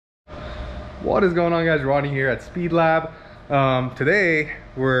What is going on, guys? Ronnie here at Speed Lab. Today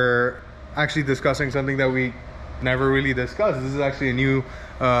we're actually discussing something that we never really discussed. This is actually a new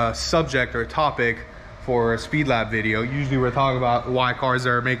subject or topic for a Speed Lab video. Usually we're talking about why cars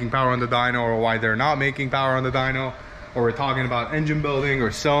are making power on the dyno or why they're not making power on the dyno, or we're talking about engine building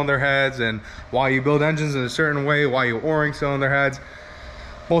or cylinder heads and why you build engines in a certain way, why you O-ring cylinder heads.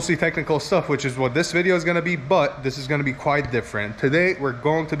 Mostly technical stuff, which is what this video is going to be, but this is going to be quite different. Today we're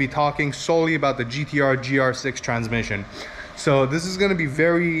going to be talking solely about the GTR GR6 transmission. So this is going to be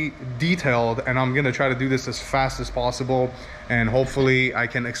very detailed, and I'm going to try to do this as fast as possible, and hopefully I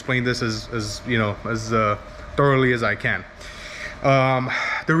can explain this as thoroughly as I can.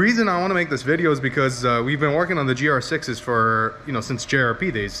 The reason I want to make this video is because we've been working on the GR6s for since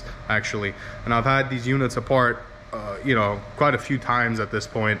JRP days actually, and I've had these units apart quite a few times at this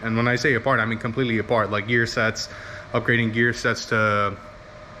point. And when I say apart, I mean completely apart, like gear sets, upgrading gear sets to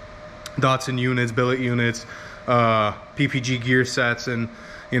Datsun units, billet units, PPG gear sets, and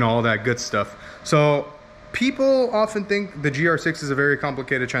all that good stuff. So people often think the GR6 is a very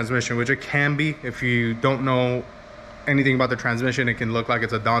complicated transmission, which it can be. If you don't know anything about the transmission, it can look like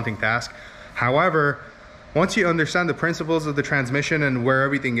it's a daunting task. However, once you understand the principles of the transmission and where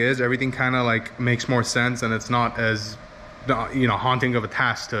everything is, everything kind of like makes more sense, and it's not as haunting of a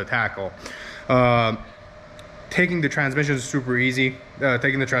task to tackle. Taking the transmission is super easy.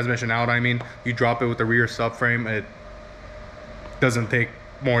 Taking the transmission out, I mean, you drop it with the rear subframe. It doesn't take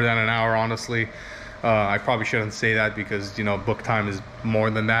more than an hour, honestly. I probably shouldn't say that because book time is more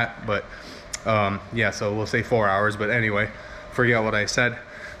than that, but yeah, so we'll say 4 hours. But anyway, forget what I said.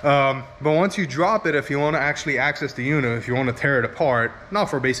 But once you drop it, if you want to actually access the unit, if you want to tear it apart, not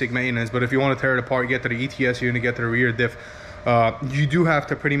for basic maintenance, but if you want to tear it apart, get to the ETS unit, get to the rear diff, you do have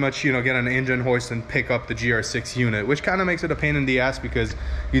to pretty much get an engine hoist and pick up the GR6 unit, which kind of makes it a pain in the ass because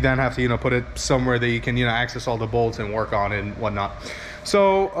you then have to put it somewhere that you can access all the bolts and work on it and whatnot.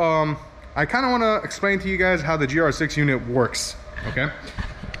 So I kind of want to explain to you guys how the GR6 unit works. Okay,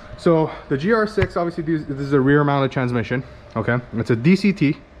 so the GR6, obviously this is a rear mounted transmission. Okay, it's a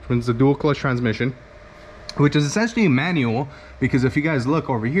DCT. It's a dual clutch transmission, which is essentially a manual, because if you guys look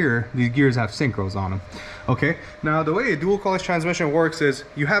over here, these gears have synchros on them. Okay, now the way a dual clutch transmission works is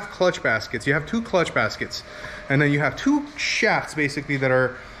you have clutch baskets. You have two clutch baskets, and then you have two shafts basically that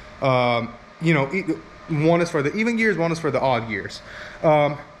are one is for the even gears, one is for the odd gears.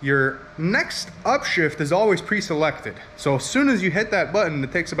 Your next upshift is always pre-selected, so as soon as you hit that button,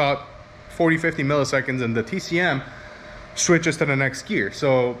 it takes about 40-50 milliseconds, and the TCM switches to the next gear.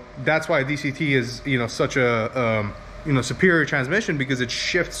 So that's why DCT is such a superior transmission, because it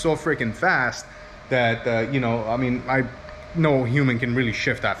shifts so freaking fast that I mean, no human can really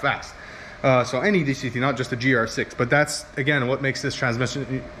shift that fast. So any DCT, not just the GR6, but that's again what makes this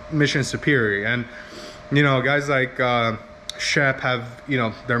transmission superior. And guys like Shep have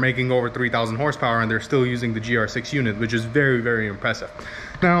they're making over 3,000 horsepower and they're still using the GR6 unit, which is very, very impressive.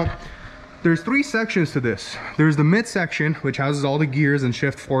 Now there's three sections to this. There's the mid section, which houses all the gears and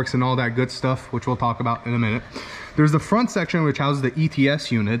shift forks and all that good stuff, which we'll talk about in a minute. There's the front section, which houses the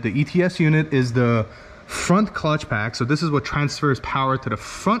ETS unit. The ETS unit is the front clutch pack. So this is what transfers power to the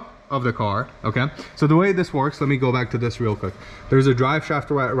front of the car. Okay, so the way this works, let me go back to this real quick. There's a drive shaft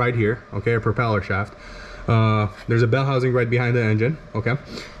right here, okay, a propeller shaft. There's a bell housing right behind the engine, okay,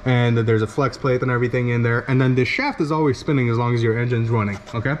 and there's a flex plate and everything in there. And then this shaft is always spinning as long as your engine's running,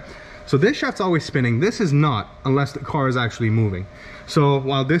 okay. So this shaft's always spinning. This is not, unless the car is actually moving. So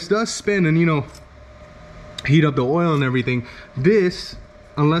while this does spin and heat up the oil and everything, this,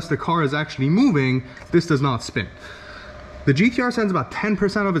 unless the car is actually moving, this does not spin. The GTR sends about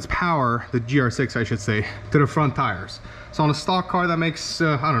 10% of its power, the GR6 I should say, to the front tires. So on a stock car that makes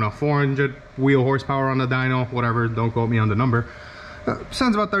I don't know, 400 wheel horsepower on the dyno, whatever, don't quote me on the number,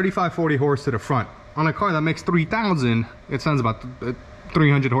 sends about 35-40 horse to the front. On a car that makes 3,000, it sends about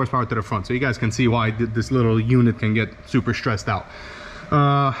 300 horsepower to the front. So you guys can see why this little unit can get super stressed out.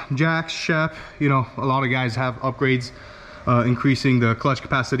 Jacks, Shep, a lot of guys have upgrades increasing the clutch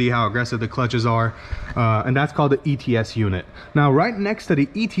capacity, how aggressive the clutches are, and that's called the ETS unit. Now right next to the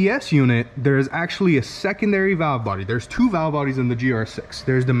ETS unit, there's actually a secondary valve body. There's two valve bodies in the GR6.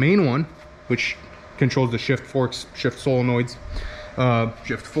 There's the main one, which controls the shift forks, shift solenoids,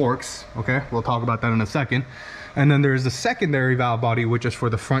 shift forks. Okay, we'll talk about that in a second. And then there's the secondary valve body, which is for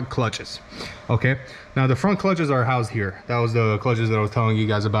the front clutches. Okay, now the front clutches are housed here. That was the clutches that I was telling you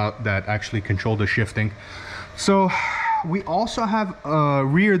guys about that actually control the shifting. So we also have a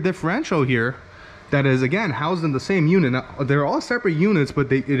rear differential here that is again housed in the same unit. Now, they're all separate units,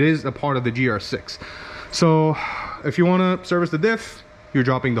 but it is a part of the GR6. So if you want to service the diff, you're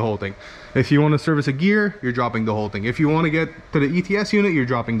dropping the whole thing. If you want to service a gear, you're dropping the whole thing. If you want to get to the ETS unit, you're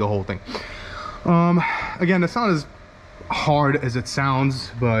dropping the whole thing. Again, it's not as hard as it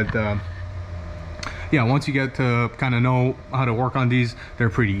sounds, but yeah, once you get to kind of know how to work on these, they're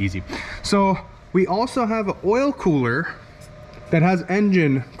pretty easy. So we also have an oil cooler that has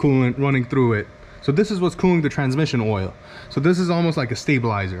engine coolant running through it. So this is what's cooling the transmission oil. So this is almost like a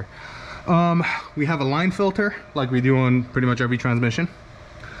stabilizer. We have a line filter like we do on pretty much every transmission,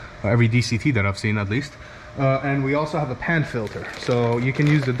 every DCT that I've seen at least. And we also have a pan filter. So you can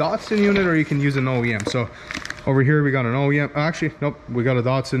use the Datsun unit or you can use an OEM. So over here we got an OEM, actually, nope, we got a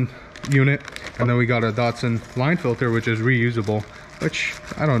Datsun unit, and then we got a Datsun line filter, which is reusable, which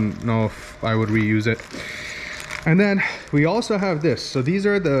I don't know if I would reuse it. And then we also have this. So these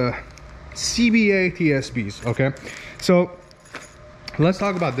are the Cba Tsbs, okay? So let's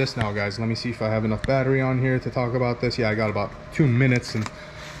talk about this now, guys. Let me see if I have enough battery on here to talk about this. Yeah, I got about 2 minutes and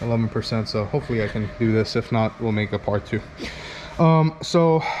 11%, so hopefully I can do this. If not, we'll make a part 2.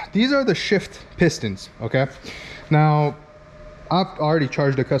 So these are the shift pistons, okay? Now I've already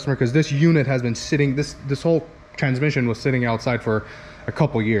charged the customer because this unit has been sitting, this whole transmission was sitting outside for a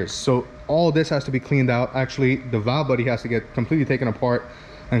couple years. So all this has to be cleaned out. Actually, the valve body has to get completely taken apart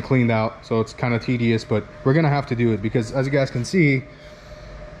and cleaned out. So it's kind of tedious, but we're gonna have to do it because, as you guys can see,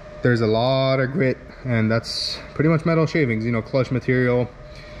 there's a lot of grit, and that's pretty much metal shavings, you know, clutch material,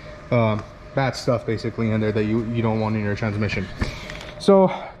 bad stuff basically in there that you don't want in your transmission.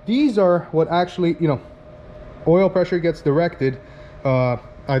 So these are what actually, you know, oil pressure gets directed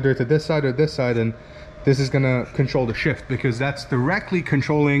either to this side or this side, and this is gonna control the shift because that's directly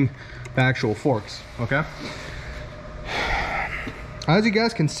controlling the actual forks, okay? As you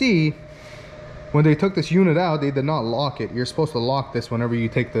guys can see, when they took this unit out, they did not lock it. You're supposed to lock this whenever you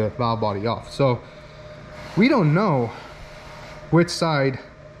take the valve body off. So we don't know which side,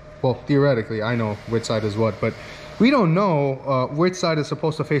 well, theoretically I know which side is what, but we don't know which side is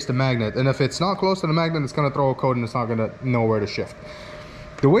supposed to face the magnet. And if it's not close to the magnet, it's gonna throw a code and it's not gonna know where to shift.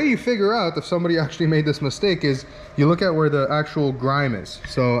 The way you figure out if somebody actually made this mistake is you look at where the actual grime is.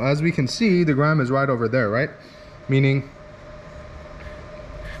 So as we can see, the grime is right over there, right? Meaning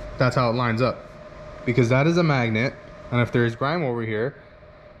that's how it lines up, because that is a magnet, and if there's grime over here,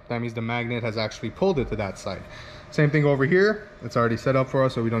 that means the magnet has actually pulled it to that side. Same thing over here, it's already set up for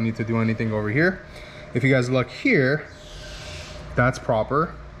us, so we don't need to do anything over here. If you guys look here, that's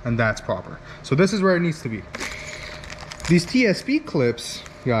proper and that's proper. So this is where it needs to be. These Tsp clips,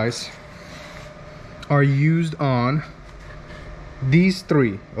 guys, are used on these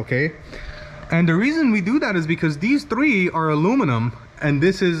 3, okay? And the reason we do that is because these 3 are aluminum, and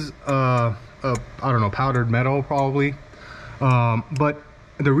this is I don't know, powdered metal probably. But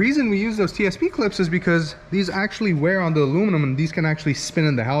the reason we use those Tsp clips is because these actually wear on the aluminum, and these can actually spin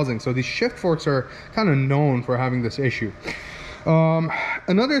in the housing. So these shift forks are kind of known for having this issue.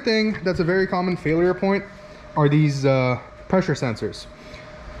 Another thing that's a very common failure point are these pressure sensors.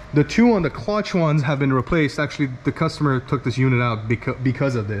 The 2 on the clutch ones have been replaced. Actually, the customer took this unit out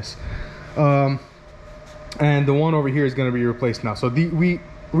because of this. And the one over here is going to be replaced now. So we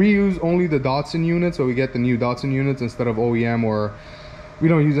reuse only the Datsun unit, so we get the new Datsun units instead of OEM, or we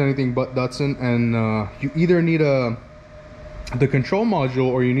don't use anything but Datsun. And you either need the control module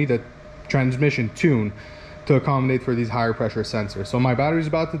or you need a transmission tune to accommodate for these higher pressure sensors. So my battery's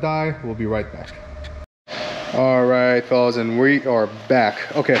about to die. We'll be right back. All right, fellas, and we are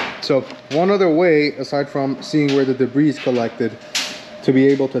back. Okay, so one other way, aside from seeing where the debris is collected, to be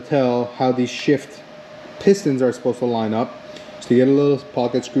able to tell how these shift pistons are supposed to line up, is to get a little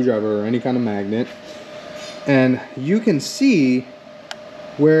pocket screwdriver or any kind of magnet, and you can see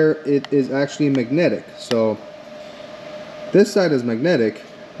where it is actually magnetic. So this side is magnetic,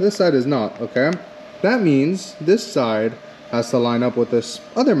 this side is not, okay? That means this side has to line up with this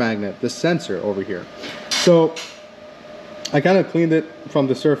other magnet, this sensor over here. So I kind of cleaned it from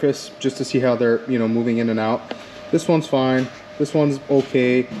the surface just to see how they're, you know, moving in and out. This one's fine, this one's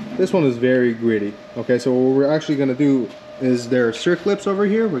okay, this one is very gritty. Okay, so what we're actually going to do is there are circlips over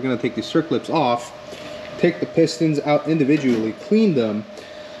here. We're going to take these circlips off, take the pistons out individually, clean them,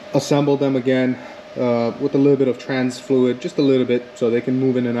 assemble them again with a little bit of trans fluid, just a little bit, so they can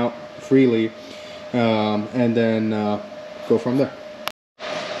move in and out freely, and then go from there.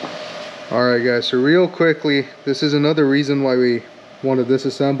 Alright guys, so real quickly, this is another reason why we want to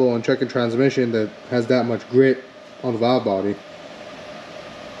disassemble and check a transmission that has that much grit on the valve body.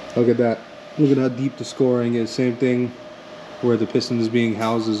 Look at that. Look at how deep the scoring is. Same thing where the piston is being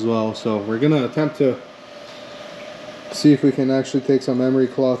housed as well. So we're going to attempt to see if we can actually take some emery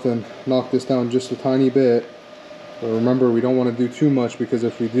cloth and knock this down just a tiny bit But remember, we don't want to do too much, because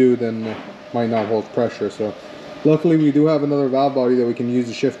if we do, then it might not hold pressure. So luckily we do have another valve body that we can use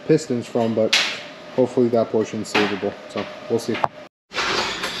the shift pistons from, but hopefully that portion is savable. So we'll see.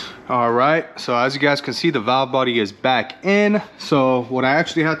 All right, so as you guys can see, the valve body is back in. So what I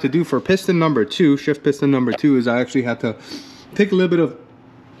actually had to do for piston number 2, shift piston number 2, is I actually had to take a little bit of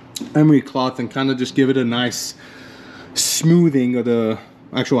emery cloth and kind of just give it a nice smoothing of the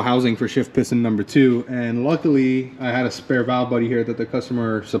actual housing for shift piston number 2. And luckily I had a spare valve body here that the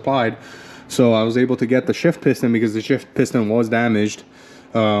customer supplied, so I was able to get the shift piston, because the shift piston was damaged,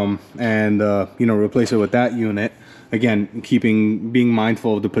 and you know, replace it with that unit. Again, being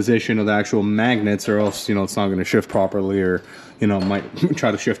mindful of the position of the actual magnets, or else, you know, it's not going to shift properly, or, you know, might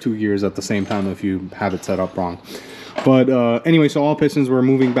try to shift 2 gears at the same time if you have it set up wrong. But anyway, so all pistons were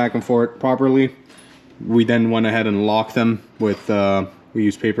moving back and forth properly. We then went ahead and locked them with, we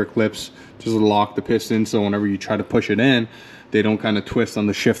use paper clips, just lock the piston, so whenever you try to push it in, they don't kind of twist on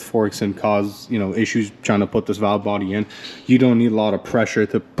the shift forks and cause, you know, issues trying to put this valve body in. You don't need a lot of pressure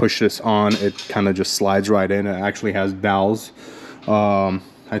to push this on. It kind of just slides right in. It actually has dowels. I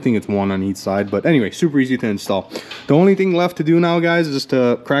think it's one on each side, but anyway, super easy to install. The only thing left to do now, guys, is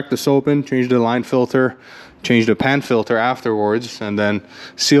to crack this open, change the line filter, change the pan filter afterwards, and then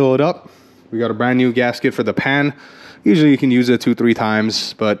seal it up. We got a brand new gasket for the pan. Usually you can use it 2-3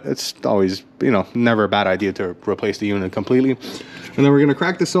 times, but it's always, you know, never a bad idea to replace the unit completely. And then we're gonna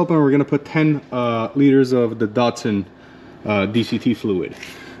crack this open. We're gonna put 10 liters of the Datsun DCT fluid.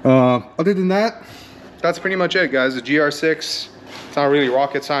 Other than that, that's pretty much it, guys. The GR6, it's not really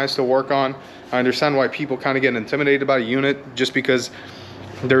rocket science to work on. I understand why people kind of get intimidated about a unit, just because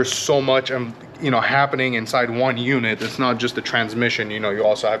there's so much you know, happening inside one unit. It's not just the transmission, you know, you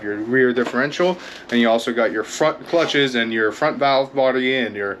also have your rear differential, and you also got your front clutches and your front valve body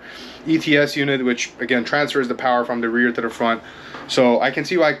and your ETS unit, which again transfers the power from the rear to the front. So I can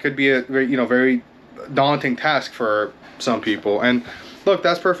see why it could be a very, you know, very daunting task for some people, and look,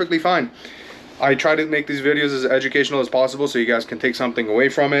 that's perfectly fine. I try to make these videos as educational as possible so you guys can take something away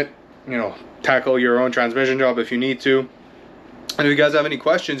from it, you know, tackle your own transmission job if you need to. And if you guys have any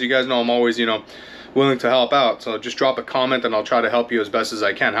questions, you guys know I'm always, you know, willing to help out. So just drop a comment and I'll try to help you as best as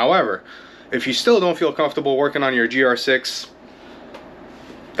I can. However, if you still don't feel comfortable working on your GR6,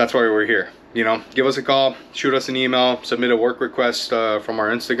 that's why we're here. You know, give us a call, shoot us an email, submit a work request from our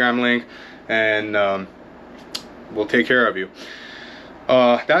Instagram link, and we'll take care of you.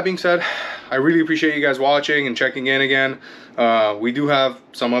 That being said, I really appreciate you guys watching and checking in again. We do have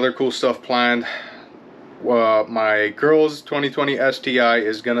some other cool stuff planned. My girls 2020 STI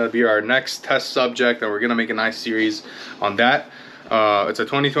is gonna be our next test subject, and we're gonna make a nice series on that. It's a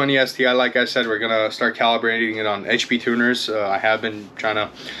 2020 STI. Like I said, we're gonna start calibrating it on HP tuners. I have been trying to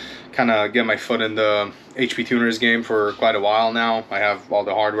kind of get my foot in the HP tuners game for quite a while now. I have all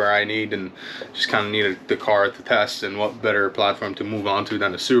the hardware I need, and just kind of needed the car to test, and what better platform to move on to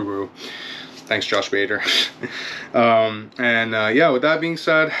than a Subaru. Thanks, Josh Bader. Yeah, with that being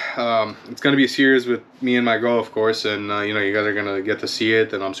said, it's going to be a series with me and my girl, of course, and you know, you guys are going to get to see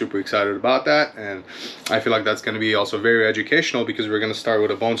it, and I'm super excited about that. And I feel like that's going to be also very educational, because we're going to start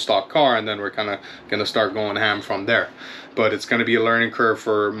with a bone stock car, and then we're kind of going to start going ham from there. But it's going to be a learning curve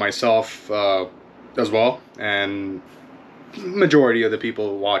for myself as well, and majority of the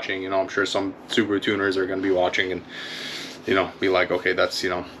people watching. You know, I'm sure some Subaru tuners are going to be watching and, you know, be like, okay, that's, you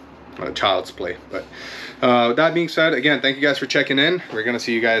know, a child's play. But with that being said, again, thank you guys for checking in. We're gonna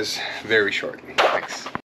see you guys very shortly. Thanks.